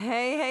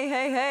Hey, hey,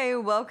 hey, hey,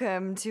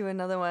 welcome to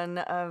another one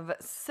of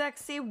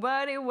Sexy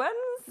Wordy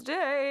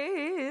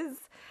Wednesdays.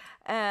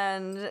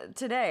 And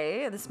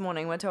today, this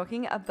morning, we're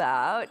talking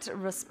about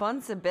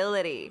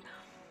responsibility.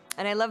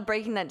 And I love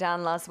breaking that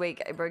down. Last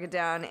week, I broke it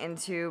down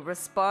into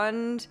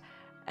respond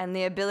and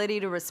the ability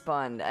to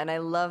respond. And I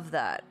love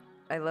that.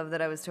 I love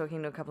that I was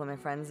talking to a couple of my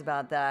friends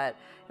about that.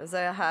 Also,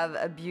 I have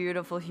a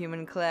beautiful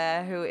human,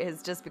 Claire, who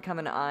has just become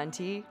an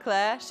auntie.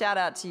 Claire, shout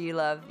out to you,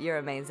 love. You're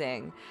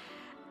amazing.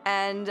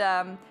 And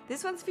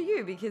this one's for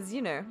you because,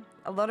 you know,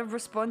 a lot of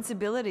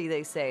responsibility,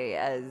 they say,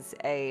 as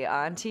a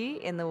auntie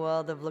in the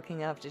world of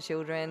looking after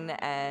children,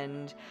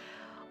 and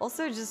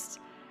also just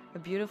a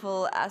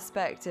beautiful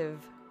aspect of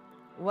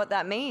what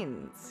that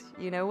means.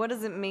 You know, what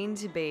does it mean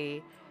to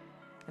be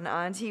an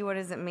auntie? What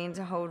does it mean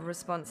to hold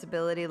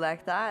responsibility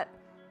like that?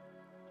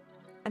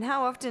 And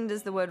how often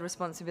does the word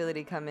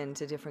responsibility come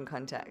into different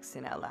contexts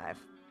in our life?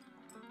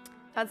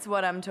 That's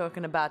what I'm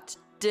talking about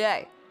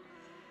today.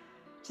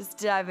 Just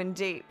diving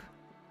deep.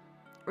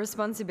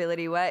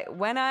 Responsibility.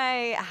 When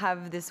I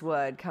have this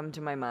word come to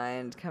my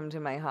mind, come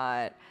to my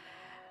heart,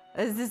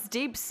 there's this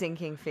deep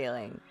sinking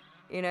feeling,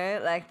 you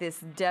know, like this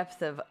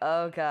depth of,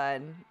 oh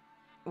God,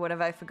 what have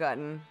I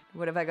forgotten?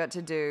 What have I got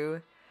to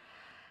do?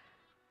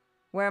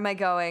 Where am I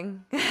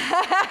going?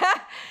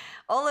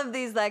 All of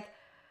these like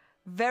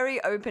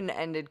very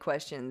open-ended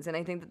questions. And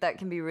I think that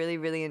can be really,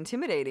 really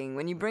intimidating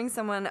when you bring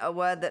someone a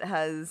word that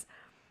has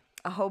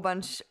a whole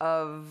bunch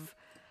of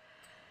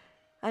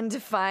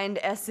undefined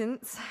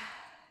essence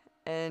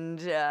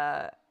and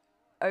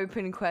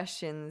open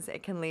questions.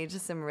 It can lead to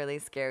some really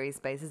scary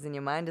spaces in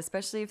your mind,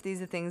 especially if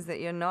these are things that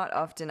you're not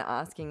often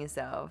asking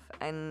yourself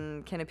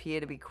and can appear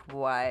to be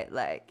quite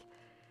like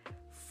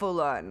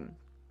full on.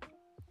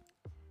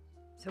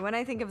 So when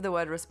I think of the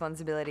word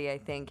responsibility, I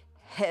think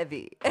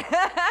heavy.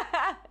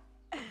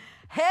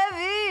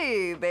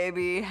 Heavy,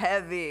 baby,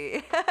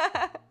 heavy.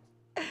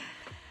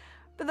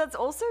 But that's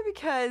also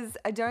because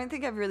I don't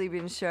think I've really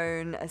been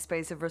shown a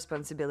space of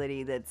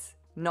responsibility that's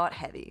not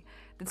heavy,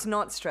 that's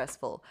not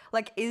stressful.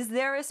 Like, is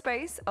there a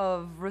space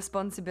of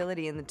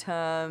responsibility in the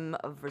term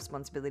of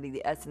responsibility,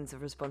 the essence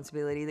of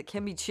responsibility that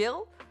can be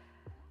chill?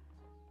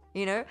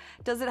 You know,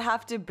 does it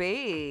have to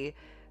be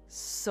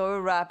so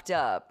wrapped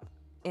up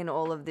in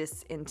all of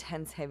this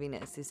intense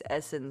heaviness, this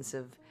essence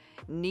of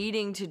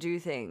needing to do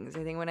things?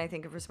 I think when I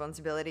think of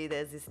responsibility,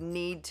 there's this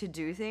need to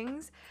do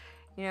things.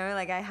 You know,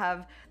 like I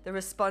have the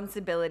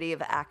responsibility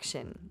of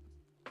action.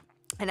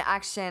 And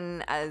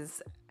action,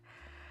 as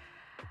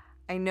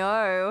I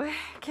know,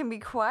 can be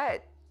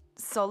quite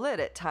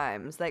solid at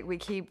times. Like we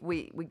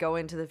go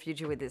into the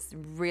future with this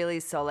really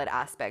solid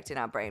aspect in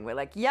our brain. We're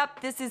like, yep,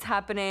 this is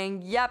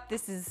happening. Yep,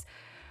 this is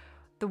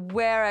the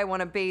where I want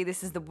to be.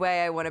 This is the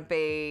way I want to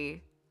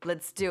be.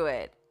 Let's do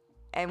it.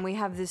 And we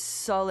have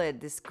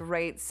this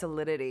great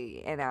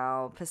solidity in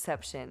our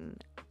perception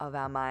of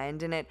our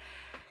mind. And it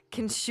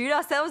can shoot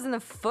ourselves in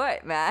the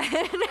foot, man.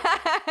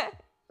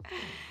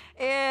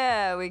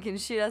 Yeah, we can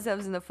shoot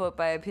ourselves in the foot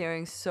by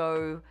appearing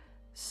so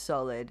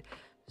solid.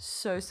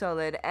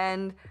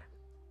 And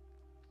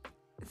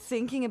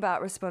thinking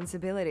about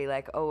responsibility,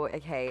 like, oh,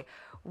 okay,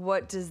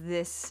 what does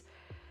this,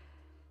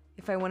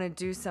 if I want to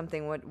do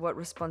something, what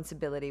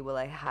responsibility will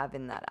I have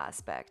in that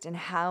aspect? And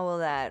how will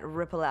that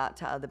ripple out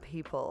to other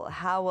people?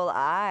 How will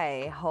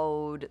I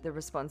hold the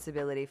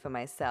responsibility for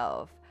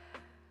myself?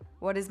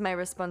 What is my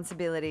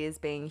responsibility as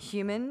being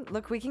human?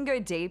 Look, we can go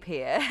deep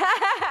here.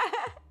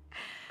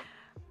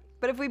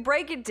 But if we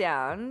break it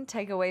down,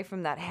 take away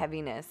from that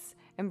heaviness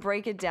and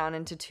break it down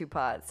into two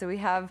parts. So we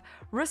have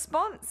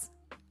response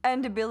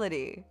and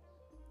ability.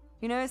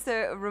 You know, so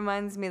it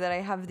reminds me that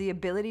I have the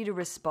ability to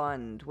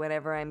respond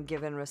whenever I'm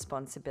given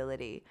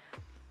responsibility.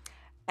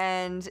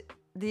 And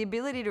the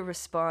ability to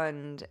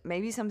respond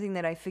may be something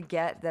that I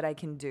forget that I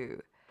can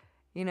do.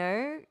 You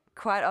know,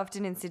 quite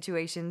often in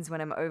situations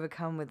when I'm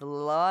overcome with a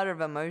lot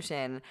of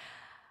emotion,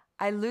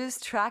 I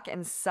lose track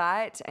and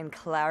sight and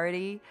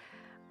clarity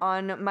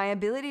on my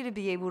ability to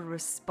be able to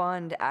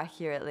respond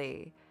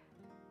accurately.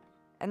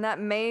 And that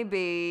may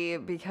be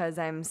because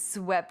I'm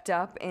swept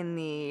up in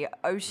the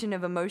ocean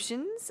of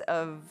emotions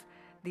of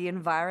the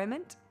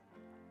environment,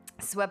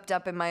 swept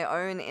up in my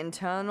own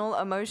internal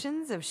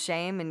emotions of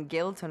shame and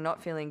guilt or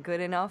not feeling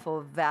good enough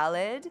or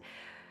valid.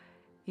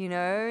 You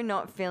know,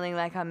 not feeling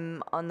like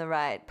I'm on the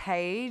right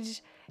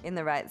page, in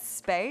the right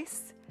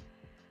space.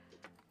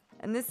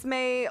 And this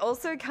may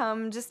also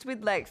come just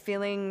with like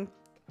feeling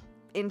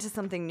into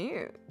something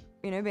new,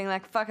 you know, being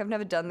like, fuck, I've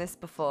never done this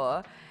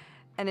before.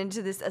 And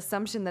into this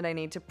assumption that I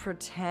need to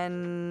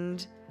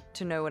pretend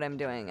to know what I'm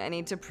doing. I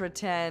need to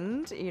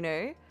pretend, you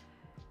know,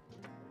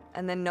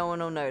 and then no one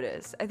will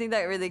notice. I think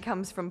that really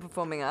comes from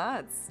performing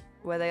arts,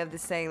 where they have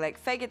this saying like,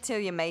 fake it till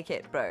you make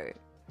it, bro.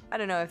 I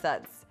don't know if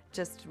that's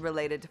just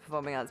related to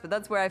performing arts, but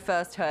that's where I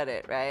first heard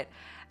it, right?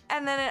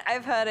 And then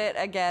I've heard it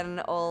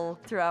again all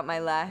throughout my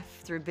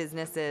life through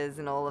businesses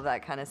and all of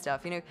that kind of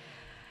stuff. You know,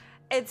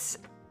 it's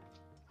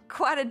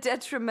quite a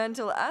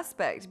detrimental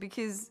aspect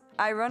because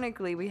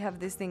ironically we have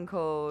this thing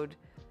called,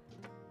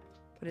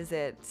 what is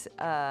it?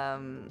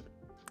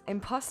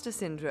 imposter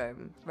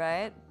syndrome,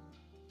 right?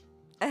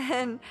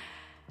 And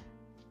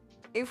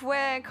if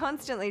we're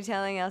constantly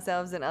telling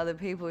ourselves and other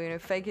people,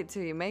 fake it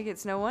till you make it,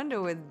 it's no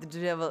wonder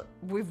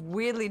we've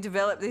weirdly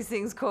developed these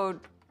things called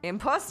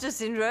imposter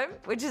syndrome,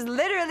 which is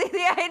literally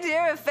the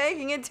idea of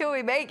faking it till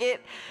we make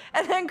it,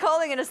 and then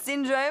calling it a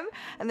syndrome,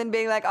 and then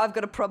being like, I've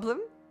got a problem.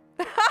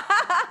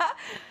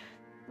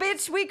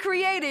 Bitch, we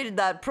created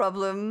that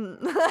problem.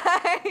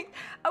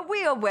 Are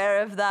we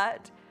aware of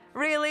that?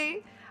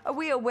 Really? Are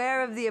we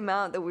aware of the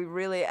amount that we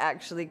really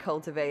actually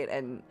cultivate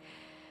and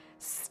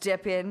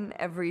step in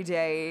every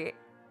day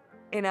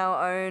in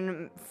our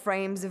own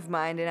frames of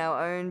mind, in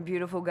our own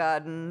beautiful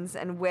gardens,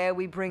 and where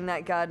we bring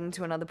that garden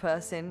to another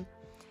person?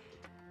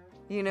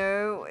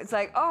 It's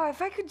like, oh,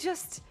 if I could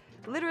just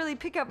literally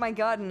pick up my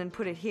garden and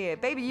put it here.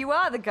 Baby, you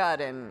are the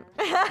garden.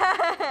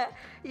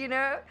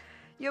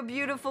 Your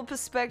beautiful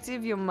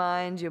perspective, your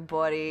mind, your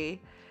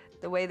body,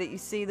 the way that you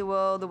see the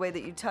world, the way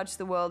that you touch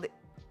the world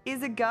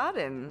is a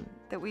garden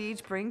that we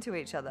each bring to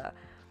each other.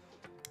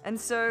 And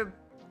so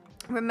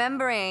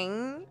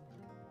remembering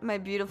my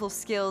beautiful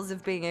skills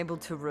of being able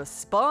to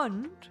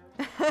respond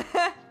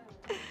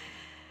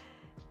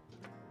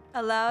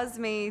allows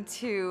me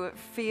to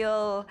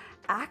feel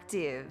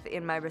active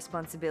in my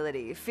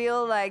responsibility,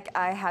 feel like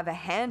I have a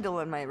handle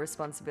on my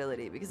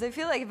responsibility, because I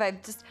feel like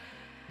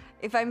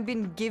if I've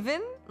been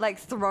given,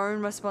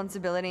 thrown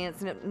responsibility and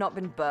it's not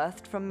been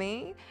birthed from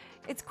me,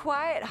 it's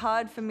quite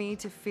hard for me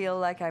to feel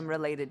like I'm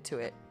related to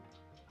it.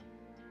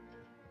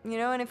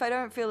 And if I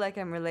don't feel like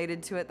I'm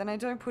related to it, then I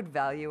don't put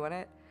value on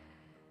it.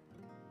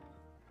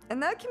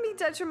 And that can be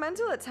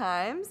detrimental at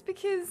times,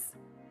 because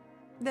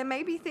there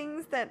may be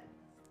things that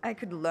I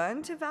could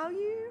learn to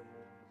value.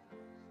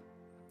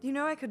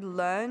 I could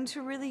learn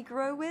to really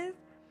grow with.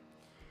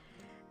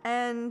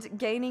 And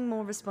gaining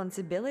more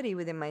responsibility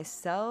within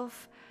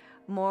myself,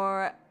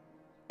 more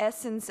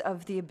essence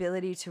of the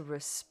ability to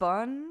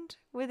respond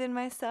within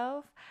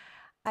myself,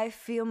 I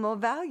feel more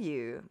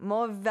value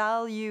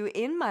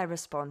in my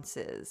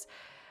responses,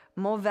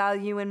 more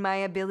value in my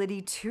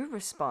ability to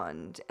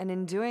respond. And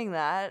in doing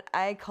that,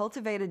 I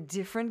cultivate a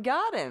different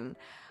garden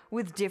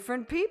with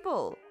different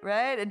people,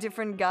 right? A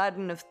different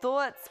garden of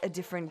thoughts, a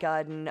different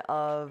garden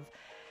of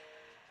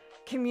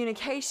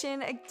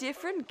communication, a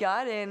different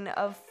garden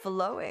of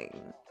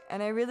flowing.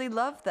 And I really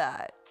love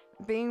that.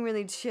 Being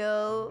really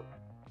chill,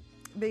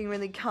 being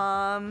really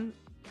calm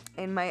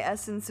in my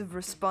essence of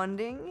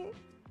responding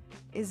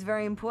is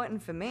very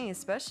important for me,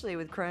 especially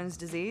with Crohn's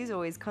disease,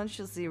 always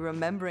consciously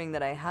remembering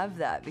that I have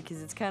that,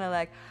 because it's kind of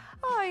like,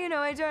 oh,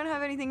 I don't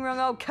have anything wrong.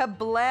 Oh,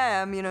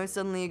 kablam,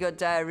 suddenly you got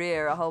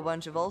diarrhea, a whole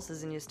bunch of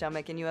ulcers in your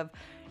stomach, and you have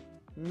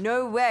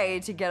no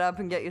way to get up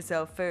and get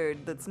yourself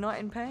food that's not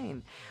in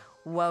pain.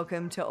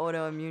 Welcome to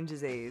autoimmune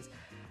disease.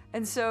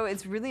 And so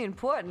it's really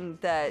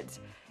important that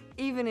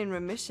even in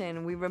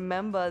remission, we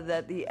remember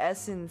that the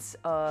essence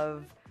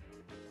of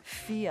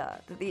fear,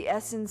 that the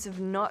essence of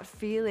not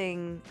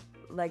feeling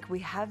like we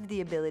have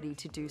the ability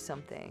to do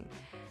something,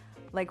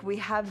 like we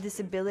have this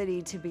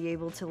ability to be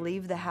able to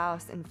leave the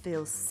house and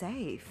feel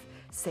safe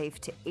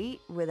to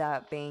eat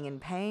without being in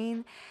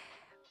pain.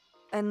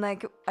 And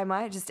I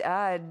might just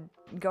add,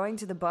 going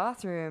to the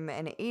bathroom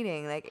and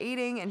eating.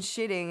 Eating and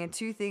shitting are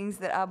two things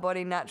that our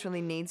body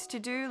naturally needs to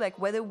do.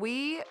 Whether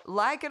we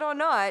like it or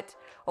not,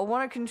 or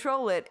want to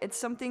control it, it's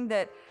something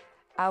that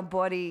our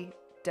body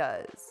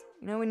does.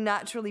 We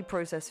naturally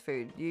process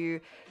food.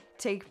 You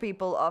take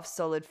people off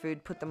solid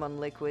food, put them on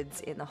liquids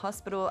in the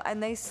hospital,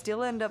 and they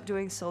still end up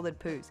doing solid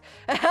poos.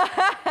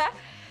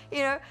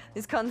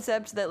 This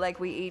concept that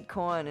we eat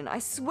corn, and I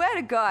swear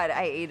to God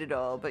I eat it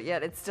all, but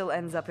yet it still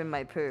ends up in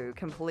my poo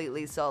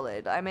completely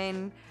solid. I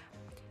mean,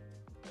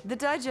 the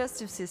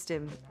digestive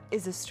system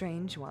is a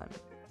strange one.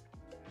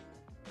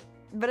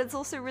 But it's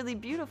also really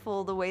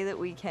beautiful the way that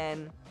we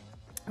can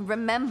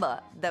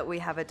remember that we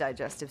have a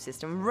digestive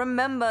system.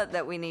 Remember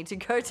that we need to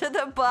go to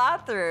the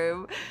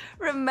bathroom.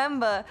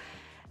 Remember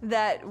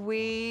that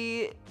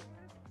we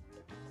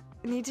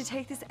need to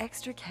take this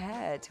extra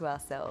care to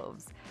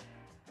ourselves.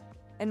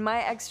 And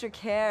my extra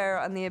care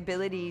on the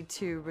ability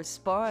to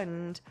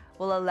respond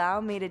will allow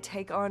me to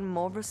take on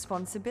more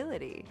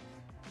responsibility.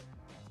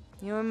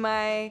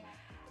 My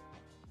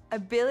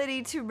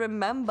ability to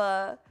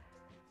remember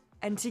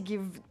and to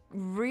give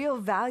real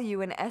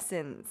value and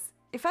essence.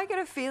 If I get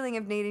a feeling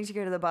of needing to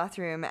go to the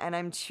bathroom and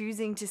I'm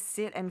choosing to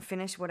sit and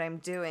finish what I'm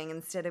doing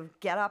instead of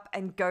get up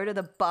and go to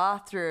the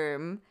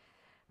bathroom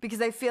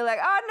because I feel like,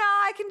 oh no,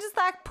 I can just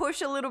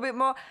push a little bit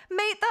more.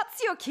 Mate,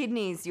 that's your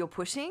kidneys you're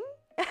pushing.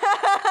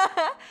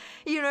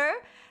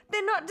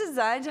 They're not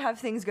designed to have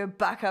things go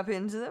back up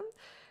into them.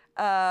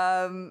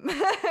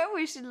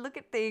 We should look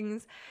at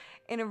things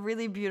in a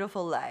really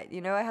beautiful light.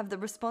 I have the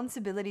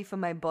responsibility for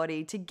my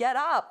body to get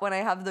up when I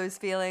have those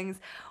feelings,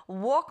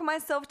 walk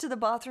myself to the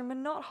bathroom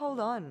and not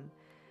hold on.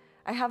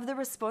 I have the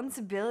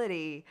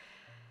responsibility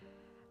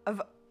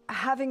of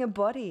having a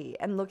body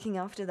and looking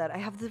after that. I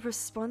have the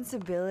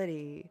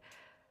responsibility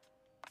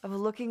of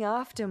looking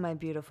after my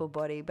beautiful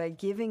body by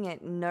giving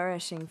it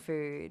nourishing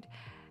food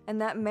And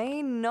that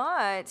may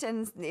not,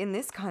 and in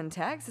this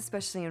context,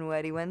 especially in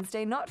Wordy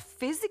Wednesday, not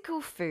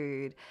physical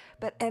food,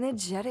 but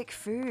energetic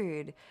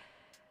food.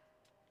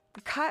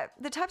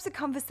 The types of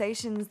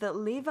conversations that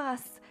leave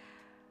us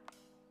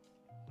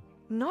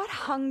not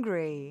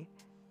hungry,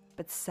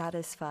 but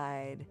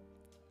satisfied.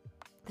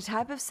 The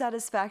type of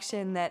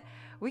satisfaction that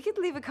we could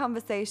leave a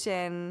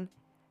conversation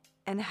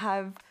and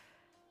have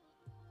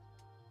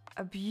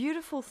a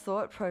beautiful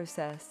thought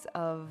process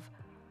of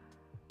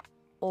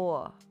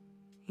awe.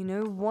 You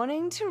know,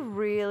 wanting to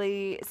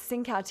really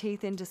sink our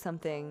teeth into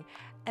something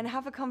and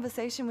have a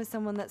conversation with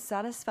someone that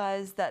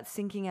satisfies that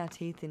sinking our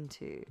teeth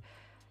into.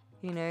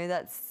 You know,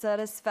 that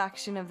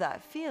satisfaction of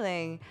that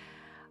feeling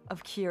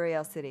of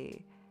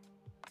curiosity.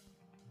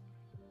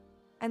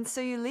 And so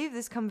you leave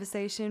this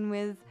conversation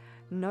with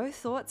no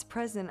thoughts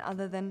present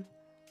other than,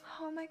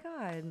 oh my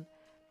God,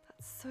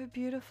 that's so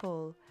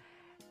beautiful.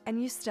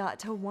 And you start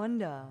to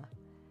wonder.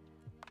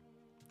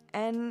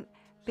 And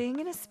being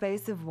in a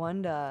space of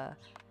wonder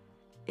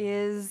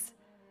is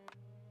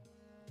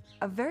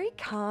a very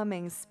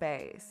calming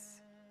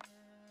space.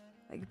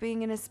 Like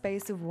being in a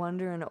space of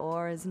wonder and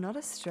awe is not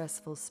a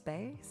stressful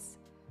space.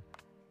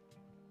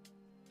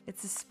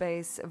 It's a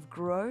space of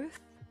growth,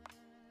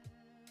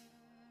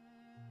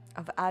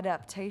 of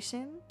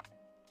adaptation,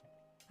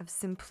 of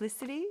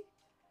simplicity.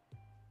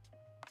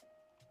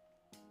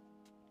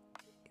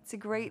 It's a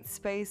great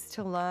space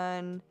to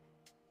learn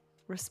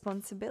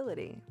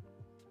responsibility.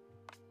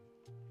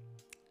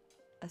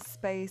 A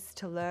space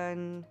to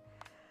learn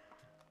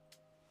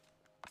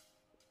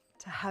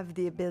to have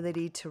the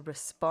ability to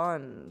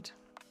respond.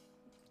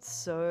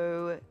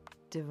 So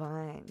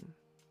divine.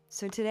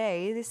 So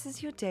today, this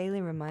is your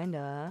daily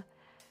reminder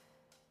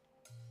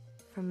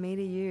from me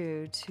to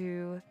you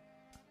to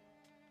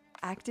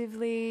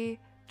actively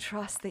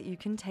trust that you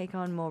can take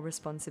on more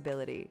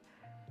responsibility,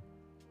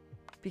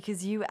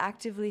 because you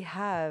actively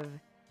have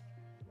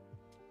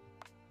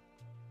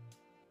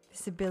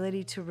this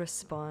ability to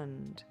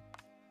respond.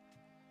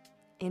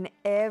 In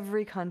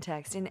every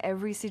context, in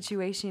every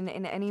situation,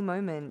 in any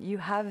moment, you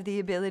have the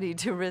ability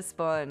to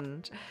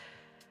respond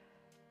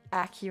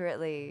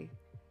accurately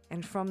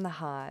and from the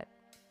heart.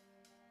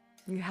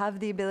 You have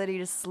the ability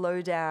to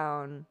slow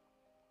down.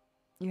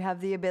 You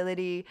have the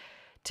ability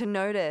to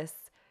notice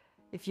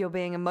if you're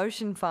being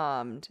emotion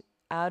farmed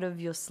out of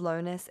your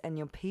slowness and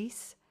your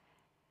peace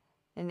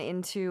and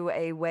into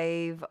a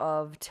wave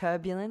of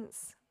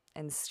turbulence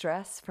and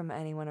stress from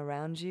anyone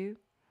around you.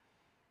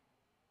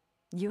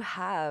 You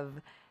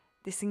have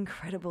this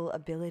incredible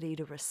ability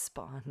to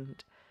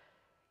respond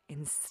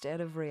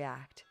instead of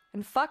react.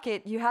 And fuck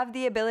it, you have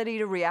the ability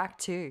to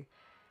react too.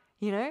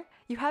 You know,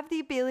 you have the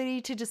ability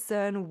to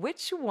discern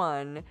which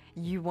one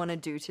you want to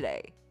do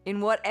today.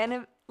 In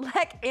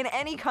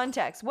any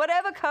context,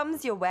 whatever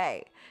comes your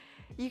way,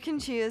 you can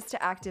choose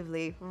to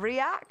actively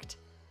react.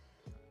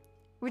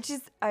 Which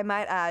is, I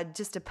might add,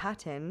 just a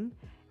pattern.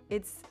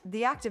 It's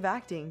the act of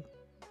acting,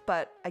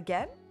 but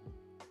again,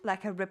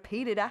 like a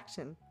repeated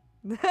action.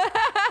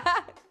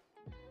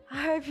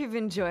 I hope you've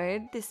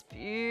enjoyed this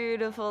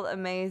beautiful,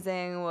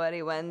 amazing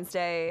Wordy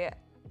Wednesday.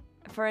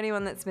 For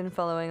anyone that's been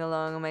following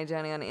along on my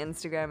journey on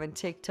Instagram and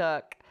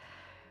TikTok,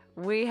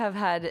 we have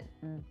had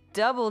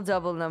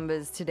double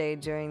numbers today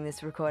during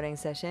this recording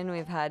session.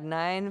 We've had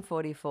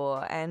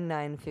 9:44 and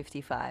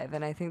 9:55,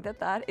 and I think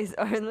that is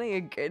only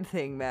a good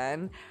thing,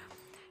 man.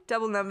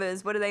 Double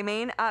numbers, what do they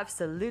mean?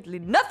 Absolutely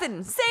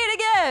nothing. Say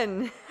it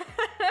again.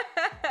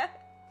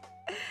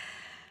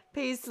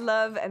 Peace,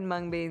 love, and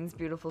mung beans,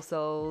 beautiful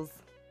souls.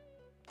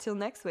 Till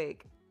next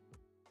week.